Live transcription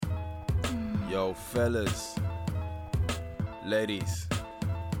Yo, fellas, ladies,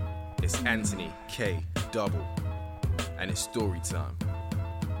 it's Anthony K. Double, and it's story time.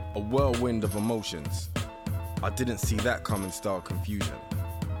 A whirlwind of emotions. I didn't see that coming style confusion.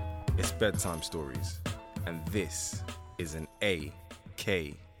 It's bedtime stories, and this is an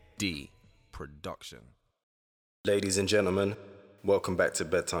AKD production. Ladies and gentlemen, welcome back to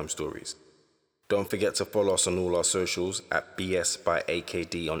Bedtime Stories. Don't forget to follow us on all our socials at BS by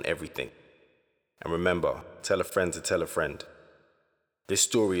AKD on everything. And remember, tell a friend to tell a friend. This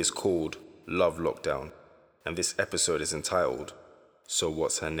story is called Love Lockdown, and this episode is entitled, So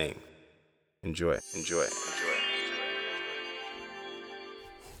What's Her Name? Enjoy.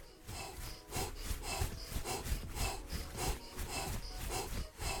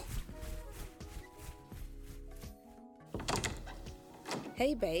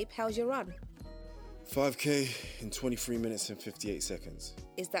 Hey babe, how's your run? 5K in 23 minutes and 58 seconds.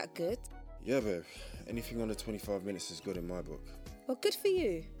 Is that good? Yeah, babe. Anything under 25 minutes is good in my book. Well, good for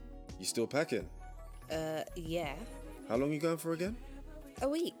you. You still packing? Yeah. How long you going for again? A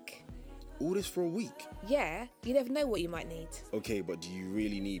week. All this for a week? Yeah, you never know what you might need. Okay, but do you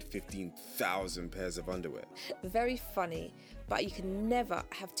really need 15,000 pairs of underwear? Very funny, but you can never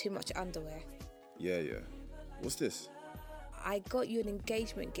have too much underwear. Yeah. What's this? I got you an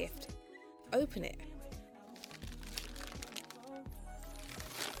engagement gift. Open it.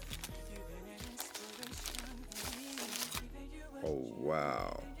 Oh,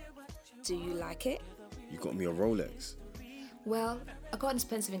 wow. Do you like it? You got me a Rolex. Well, I got an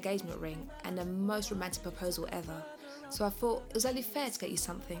expensive engagement ring and the most romantic proposal ever. So I thought it was only fair to get you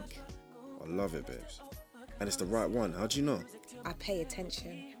something. I love it, babes. And it's the right one. How'd you know? I pay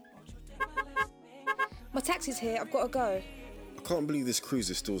attention. My taxi's here, I've got to go. I can't believe this cruise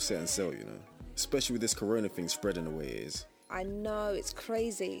is still set and sail, you know? Especially with this corona thing spreading the way it is. I know, it's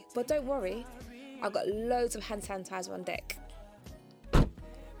crazy. But don't worry, I've got loads of hand sanitizer on deck.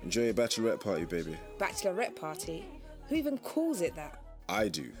 Enjoy your bachelorette party, baby. Bachelorette party? Who even calls it that? I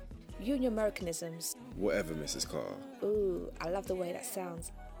do. You and your Americanisms. Whatever, Mrs. Carr. Ooh, I love the way that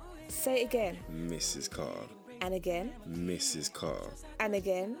sounds. Say it again. Mrs. Carr. And again. Mrs. Carr. And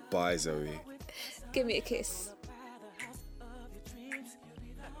again. Bye, Zoe. Give me a kiss.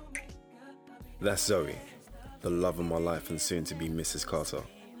 That's Zoe, the love of my life and soon to be Mrs. Carter.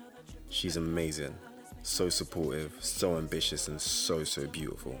 She's amazing, so supportive, so ambitious, and so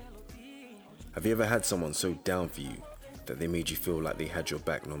beautiful. Have you ever had someone so down for you that they made you feel like they had your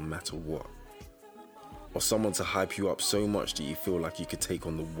back no matter what? Or someone to hype you up so much that you feel like you could take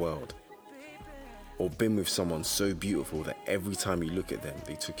on the world? Or been with someone so beautiful that every time you look at them,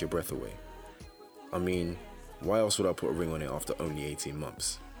 they took your breath away? I mean, why else would I put a ring on it after only 18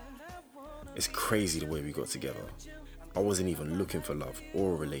 months? It's crazy the way we got together. I wasn't even looking for love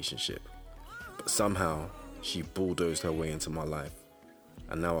or a relationship. But somehow, she bulldozed her way into my life.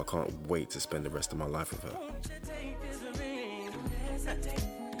 And now I can't wait to spend the rest of my life with her.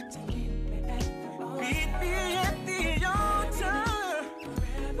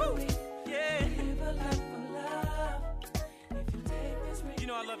 You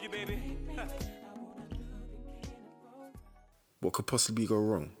know I love you, baby. What could possibly go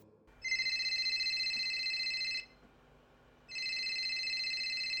wrong?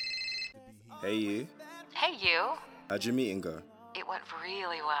 Hey you. Hey, you. How'd your meeting go? It went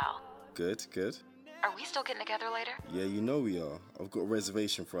really well. Good. Are we still getting together later? Yeah, you know we are. I've got a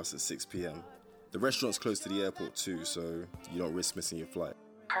reservation for us at 6 p.m. The restaurant's close to the airport too, so you don't risk missing your flight.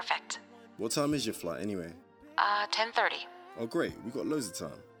 Perfect. What time is your flight anyway? 10:30. Oh great, we've got loads of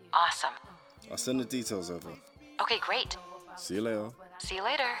time. Awesome. I'll send the details over. Okay, great. See you later. See you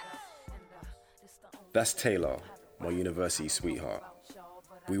later. That's Taylor, my university sweetheart.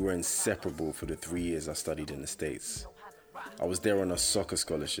 We were inseparable for the 3 years I studied in the States. I was there on a soccer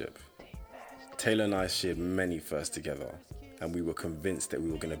scholarship. Taylor and I shared many firsts together, and we were convinced that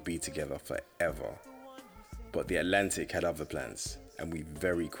we were going to be together forever. But the Atlantic had other plans, and we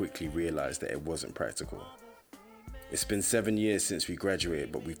very quickly realized that it wasn't practical. It's been 7 years since we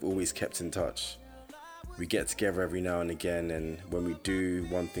graduated, but we've always kept in touch. We get together every now and again, and when we do,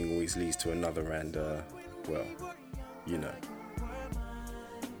 one thing always leads to another, and, well, you know.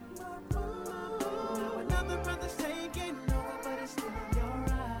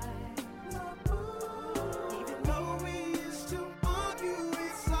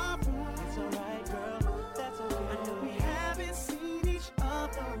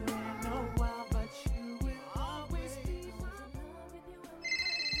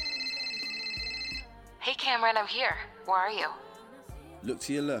 Hey, Cameron, I'm here. Where are you? Look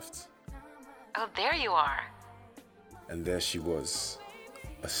to your left. Oh, there you are. And there she was,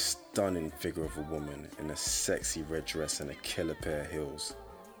 a stunning figure of a woman in a sexy red dress and a killer pair of heels.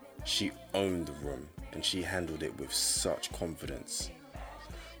 She owned the room and she handled it with such confidence.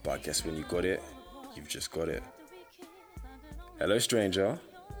 But I guess when you got it, you've just got it. Hello, stranger.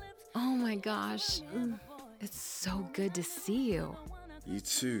 Oh my gosh. It's so good to see you. You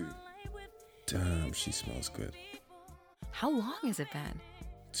too. Damn, she smells good. How long has it been?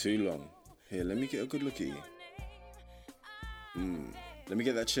 Too long. Here, let me get a good look at you. Let me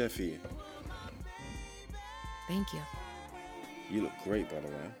get that chair for you. Thank you. You look great, by the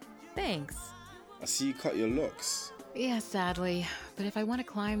way. Thanks. I see you cut your locks. Yeah, sadly. But if I want to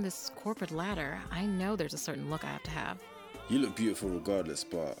climb this corporate ladder, I know there's a certain look I have to have. You look beautiful regardless,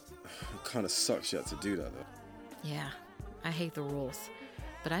 but it kind of sucks you had to do that, though. Yeah, I hate the rules.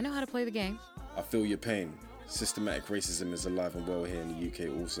 But I know how to play the game. I feel your pain. Systematic racism is alive and well here in the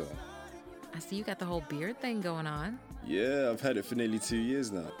UK also. I see you got the whole beard thing going on. Yeah, I've had it for nearly 2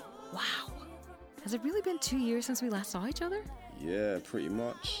 years now. Wow. Has it really been 2 years since we last saw each other? Yeah, pretty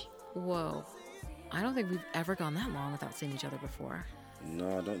much. Whoa. I don't think we've ever gone that long without seeing each other before.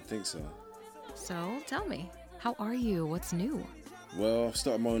 No, I don't think so. So, tell me, how are you? What's new? Well, I've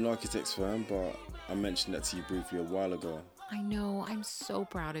started my own architect's firm, but I mentioned that to you briefly a while ago. I know, I'm so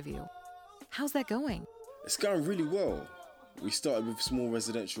proud of you. How's that going? It's going really well. We started with small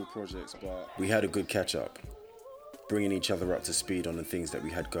residential projects, but we had a good catch-up, bringing each other up to speed on the things that we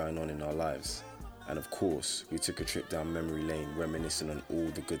had going on in our lives. And of course, we took a trip down memory lane, reminiscing on all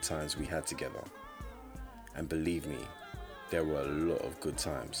the good times we had together. And believe me, there were a lot of good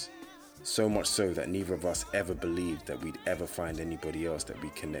times. So much so that neither of us ever believed that we'd ever find anybody else that we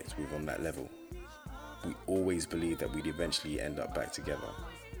connect with on that level. We always believed that we'd eventually end up back together.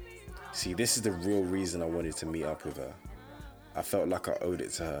 See, this is the real reason I wanted to meet up with her. I felt like I owed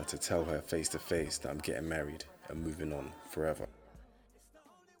it to her to tell her face to face that I'm getting married and moving on forever.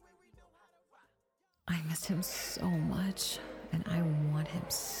 I miss him so much, and I want him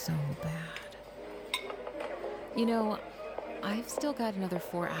so bad. You know, I've still got another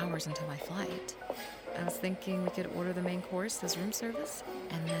 4 hours until my flight. I was thinking we could order the main course as room service,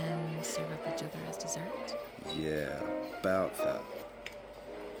 and then serve up each other as dessert. Yeah, about that.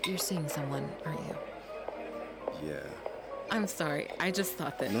 You're seeing someone, aren't you? Yeah. I'm sorry, I just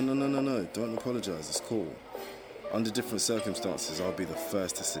thought that... No. Don't apologize. It's cool. Under different circumstances, I'll be the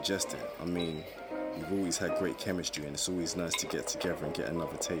first to suggest it. I mean, we've always had great chemistry, and it's always nice to get together and get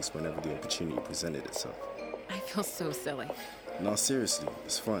another taste whenever the opportunity presented itself. I feel so silly. No, seriously,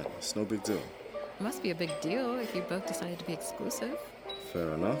 it's fine. It's no big deal. It must be a big deal if you both decided to be exclusive.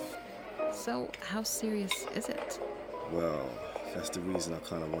 Fair enough. So, how serious is it? Well, that's the reason I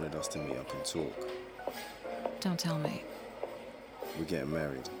kind of wanted us to meet up and talk. Don't tell me. We're getting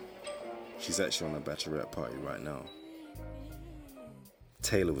married. She's actually on a bachelorette party right now.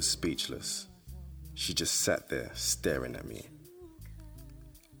 Taylor was speechless. She just sat there staring at me.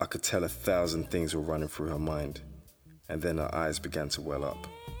 I could tell 1,000 things were running through her mind, and then her eyes began to well up.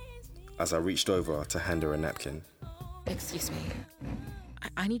 As I reached over to hand her a napkin, Excuse me.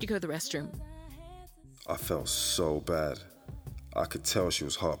 I need to go to the restroom. I felt so bad. I could tell she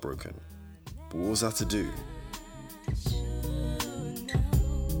was heartbroken. But what was I to do?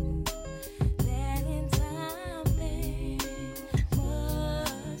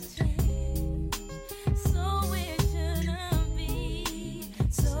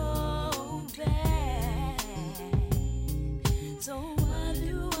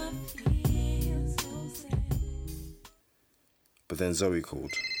 But then Zoe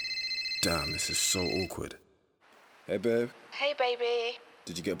called. Damn, this is so awkward. Hey, babe. Hey, baby.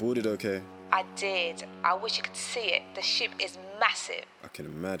 Did you get boarded okay? I did. I wish you could see it. The ship is massive. I can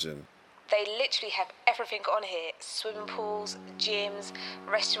imagine. They literally have everything on here. Swimming pools, gyms,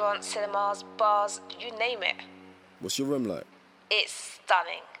 restaurants, cinemas, bars, you name it. What's your room like? It's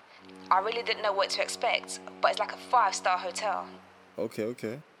stunning. I really didn't know what to expect, but it's like a 5-star hotel.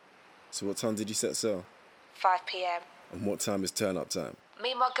 Okay. So what time did you set sail? 5 p.m. And what time is turn-up time?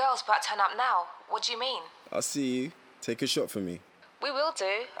 Me and my girl's about to turn up now. What do you mean? I see you. Take a shot for me. We will do.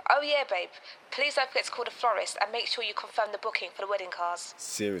 Oh yeah, babe. Please don't forget to call the florist and make sure you confirm the booking for the wedding cars.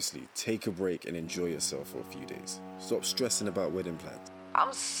 Seriously, take a break and enjoy yourself for a few days. Stop stressing about wedding plans.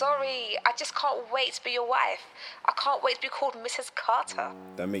 I'm sorry. I just can't wait to be your wife. I can't wait to be called Mrs. Carter.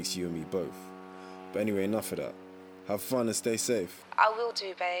 That makes you and me both. But anyway, enough of that. Have fun and stay safe. I will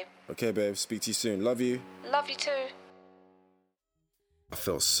do, babe. Okay, babe. Speak to you soon. Love you. Love you too. I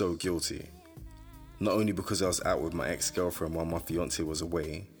felt so guilty. Not only because I was out with my ex-girlfriend while my fiancé was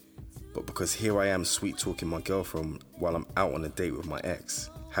away, but because here I am sweet-talking my girlfriend while I'm out on a date with my ex,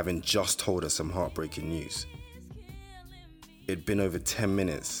 having just told her some heartbreaking news. It'd been over 10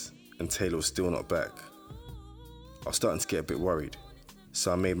 minutes, and Taylor was still not back. I was starting to get a bit worried,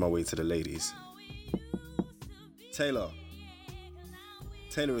 so I made my way to the ladies. Taylor,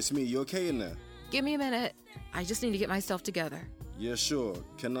 it's me. You okay in there? Give me a minute. I just need to get myself together. Yeah, sure.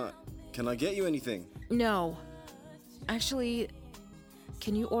 Can I get you anything? No. Actually,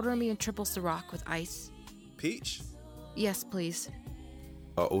 can you order me a triple Ciroc with ice? Peach? Yes, please.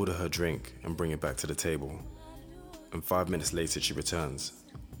 I order her drink and bring it back to the table. And 5 minutes later she returns,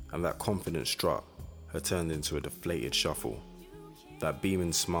 and that confident strut had turned into a deflated shuffle. That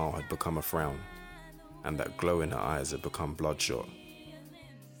beaming smile had become a frown, and that glow in her eyes had become bloodshot.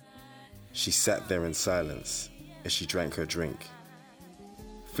 She sat there in silence as she drank her drink.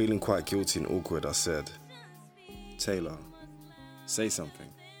 Feeling quite guilty and awkward, I said, Taylor, say something.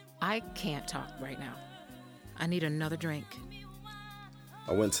 I can't talk right now. I need another drink.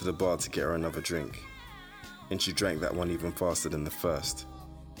 I went to the bar to get her another drink, and she drank that one even faster than the first.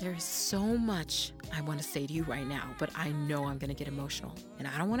 There is so much I want to say to you right now, but I know I'm going to get emotional, and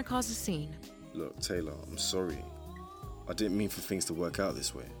I don't want to cause a scene. Look, Taylor, I'm sorry. I didn't mean for things to work out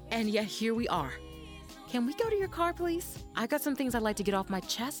this way. And yet here we are. Can we go to your car, please? I got some things I'd like to get off my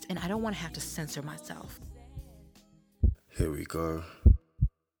chest, and I don't want to have to censor myself. Here we go.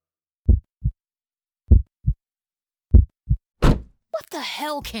 What the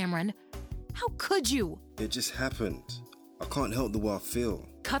hell, Cameron? How could you? It just happened. I can't help the way I feel.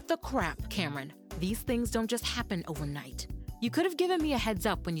 Cut the crap, Cameron. These things don't just happen overnight. You could have given me a heads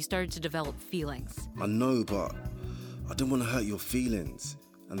up when you started to develop feelings. I know, but I didn't want to hurt your feelings.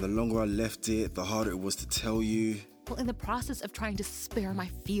 And the longer I left it, the harder it was to tell you. Well, in the process of trying to spare my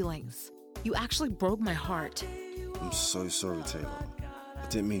feelings, you actually broke my heart. I'm so sorry, Taylor. I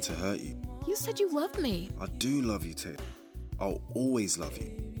didn't mean to hurt you. You said you loved me. I do love you, Taylor. I'll always love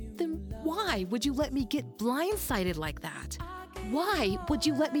you. Then why would you let me get blindsided like that? Why would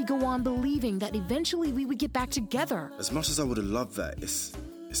you let me go on believing that eventually we would get back together? As much as I would have loved that, it's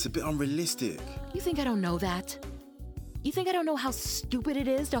a bit unrealistic. You think I don't know that? You think I don't know how stupid it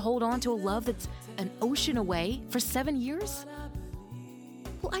is to hold on to a love that's an ocean away for 7 years?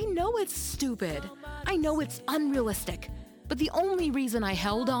 Well, I know it's stupid. I know it's unrealistic. But the only reason I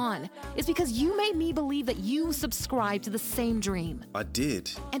held on is because you made me believe that you subscribed to the same dream. I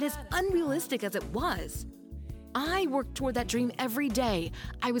did. And as unrealistic as it was, I worked toward that dream every day.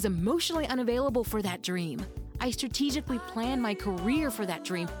 I was emotionally unavailable for that dream. I strategically planned my career for that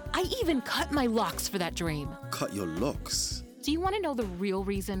dream. I even cut my locks for that dream. Cut your locks? Do you want to know the real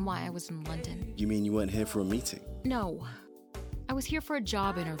reason why I was in London? You mean you weren't here for a meeting? No. I was here for a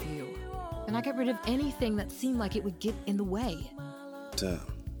job interview, and I got rid of anything that seemed like it would get in the way. Damn.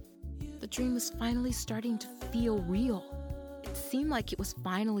 The dream was finally starting to feel real. It seemed like it was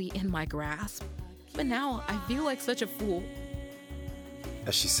finally in my grasp. But now I feel like such a fool.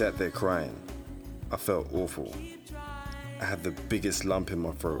 As she sat there crying, I felt awful. I had the biggest lump in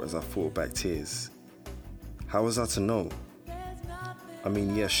my throat as I fought back tears. How was I to know? I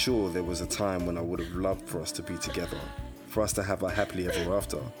mean, yeah, sure, there was a time when I would have loved for us to be together, for us to have our happily ever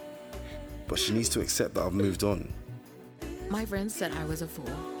after. But she needs to accept that I've moved on. My friends said I was a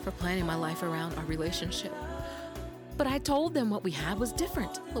fool for planning my life around our relationship. But I told them what we had was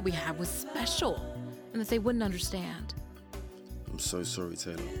different, what we had was special, and that they wouldn't understand. I'm so sorry,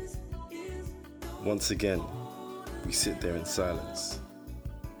 Taylor. Once again, we sit there in silence.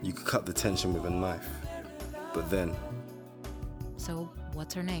 You could cut the tension with a knife, but then... So,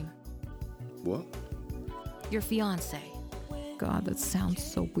 what's her name? What? Your fiancé. God, that sounds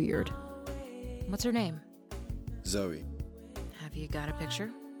so weird. What's her name? Zoe. Have you got a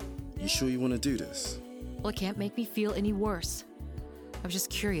picture? You sure you want to do this? Well, it can't make me feel any worse. I was just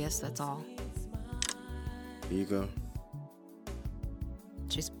curious, that's all. Here you go.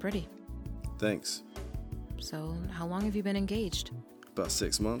 She's pretty. Thanks. So, how long have you been engaged? About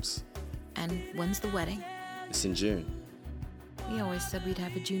 6 months. And when's the wedding? It's in June. We always said we'd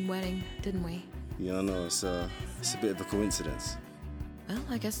have a June wedding, didn't we? Yeah, I know. It's a bit of a coincidence. Well,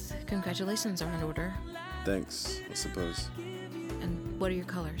 I guess congratulations are in order. Thanks, I suppose. And what are your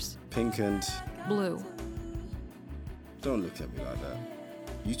colors? Pink and... Blue. Don't look at me like that.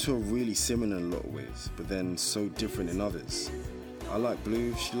 You two are really similar in a lot of ways, but then so different in others. I like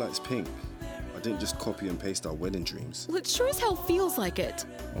blue, she likes pink. I didn't just copy and paste our wedding dreams. Well, it sure as hell feels like it.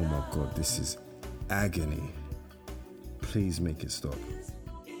 Oh my god, this is agony. Please make it stop.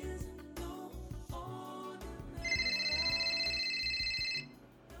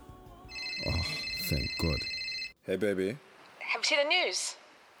 Oh, thank God. Hey, baby. Have you seen the news?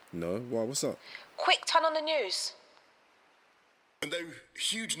 No? Why? What's up? Quick, turn on the news. And though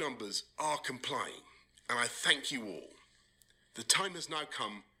huge numbers are complying, and I thank you all, the time has now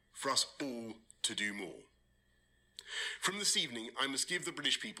come for us all to do more. From this evening, I must give the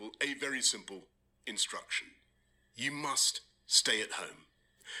British people a very simple instruction. You must stay at home.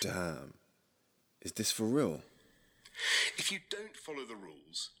 Damn. Is this for real? If you don't follow the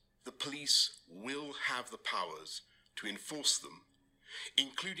rules, the police will have the powers to enforce them,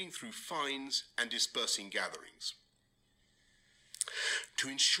 including through fines and dispersing gatherings. To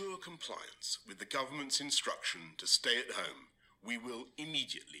ensure compliance with the government's instruction to stay at home, we will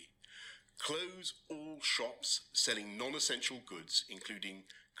immediately close all shops selling non-essential goods, including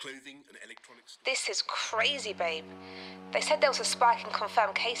clothing and electronics. This is crazy, babe. They said there was a spike in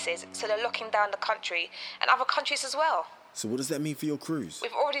confirmed cases, so they're locking down the country and other countries as well. So what does that mean for your cruise?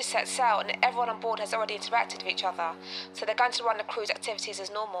 We've already set sail and everyone on board has already interacted with each other, so they're going to run the cruise activities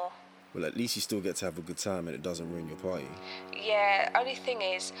as normal. Well, at least you still get to have a good time and it doesn't ruin your party. Yeah, only thing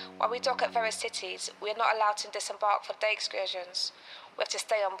is, while we dock at various cities, we're not allowed to disembark for day excursions. We have to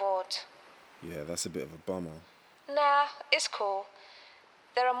stay on board. Yeah, that's a bit of a bummer. Nah, it's cool.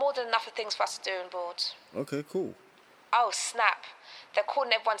 There are more than enough of things for us to do on board. Okay, cool. Oh, snap. They're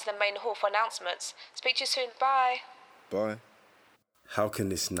calling everyone to the main hall for announcements. Speak to you soon. Bye. Bye. How can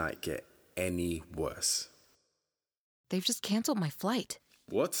this night get any worse? They've just canceled my flight.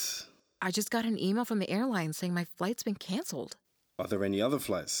 What? I just got an email from the airline saying my flight's been canceled. Are there any other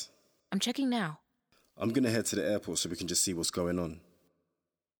flights? I'm checking now. I'm gonna head to the airport so we can just see what's going on.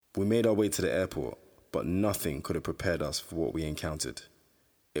 We made our way to the airport, but nothing could have prepared us for what we encountered.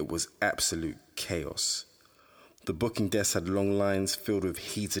 It was absolute chaos. The booking desk had long lines filled with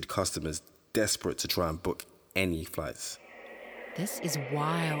heated customers desperate to try and book any flights. This is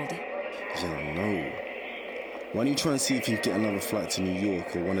wild. Yeah, no. Why don't you try and see if you can get another flight to New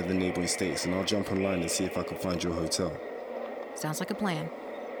York or one of the neighboring states, and I'll jump online and see if I can find you a hotel. Sounds like a plan.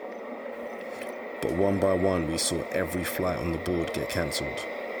 But one by one, we saw every flight on the board get cancelled.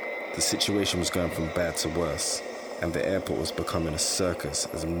 The situation was going from bad to worse, and the airport was becoming a circus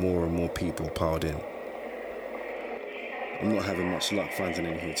as more and more people piled in. I'm not having much luck finding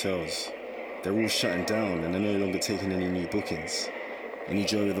any hotels. They're all shutting down and they're no longer taking any new bookings. Any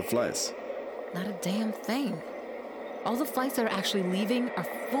joy with the flights? Not a damn thing. All the flights that are actually leaving are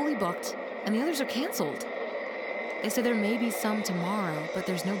fully booked, and the others are canceled. They said there may be some tomorrow, but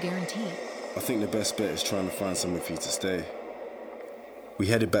there's no guarantee. I think the best bet is trying to find somewhere for you to stay. We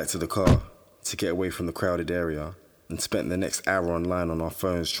headed back to the car to get away from the crowded area and spent the next hour online on our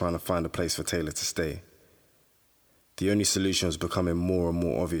phones trying to find a place for Taylor to stay. The only solution was becoming more and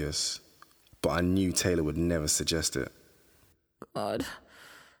more obvious, but I knew Taylor would never suggest it. God,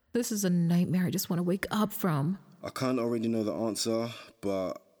 this is a nightmare I just want to wake up from. I can't already know the answer,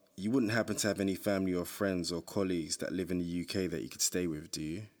 but you wouldn't happen to have any family or friends or colleagues that live in the UK that you could stay with, do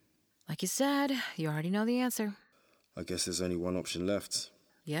you? Like you said, you already know the answer. I guess there's only one option left.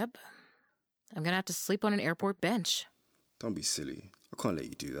 Yep. I'm gonna have to sleep on an airport bench. Don't be silly. I can't let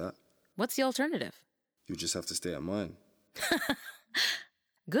you do that. What's the alternative? You'll just have to stay at mine.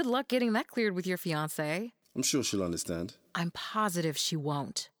 Good luck getting that cleared with your fiancé. I'm sure she'll understand. I'm positive she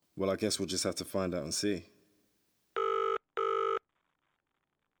won't. Well, I guess we'll just have to find out and see.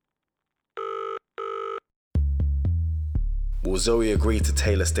 Will Zoe agree to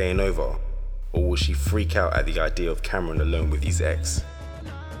Taylor staying over? Or will she freak out at the idea of Cameron alone with his ex?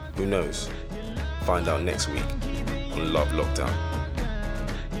 Who knows? Find out next week on Love Lockdown.